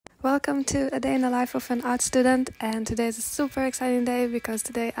Welcome to a day in the life of an art student, and today is a super exciting day because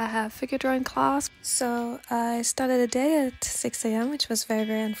today I have figure drawing class. So I started the day at 6 a.m, which was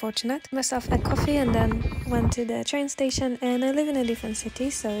very unfortunate. Myself had coffee and then went to the train station, and I live in a different city,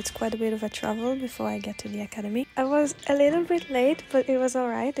 so it's quite a bit of a travel before I get to the academy. I was a little bit late, but it was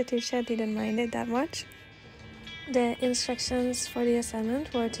alright. The teacher didn't mind it that much. The instructions for the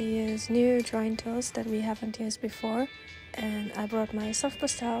assignment were to use new drawing tools that we haven't used before. And I brought my soft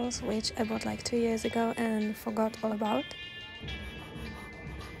pastels, which I bought like 2 years ago and forgot all about.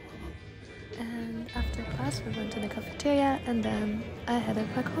 And after class we went to the cafeteria and then I headed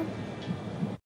back home.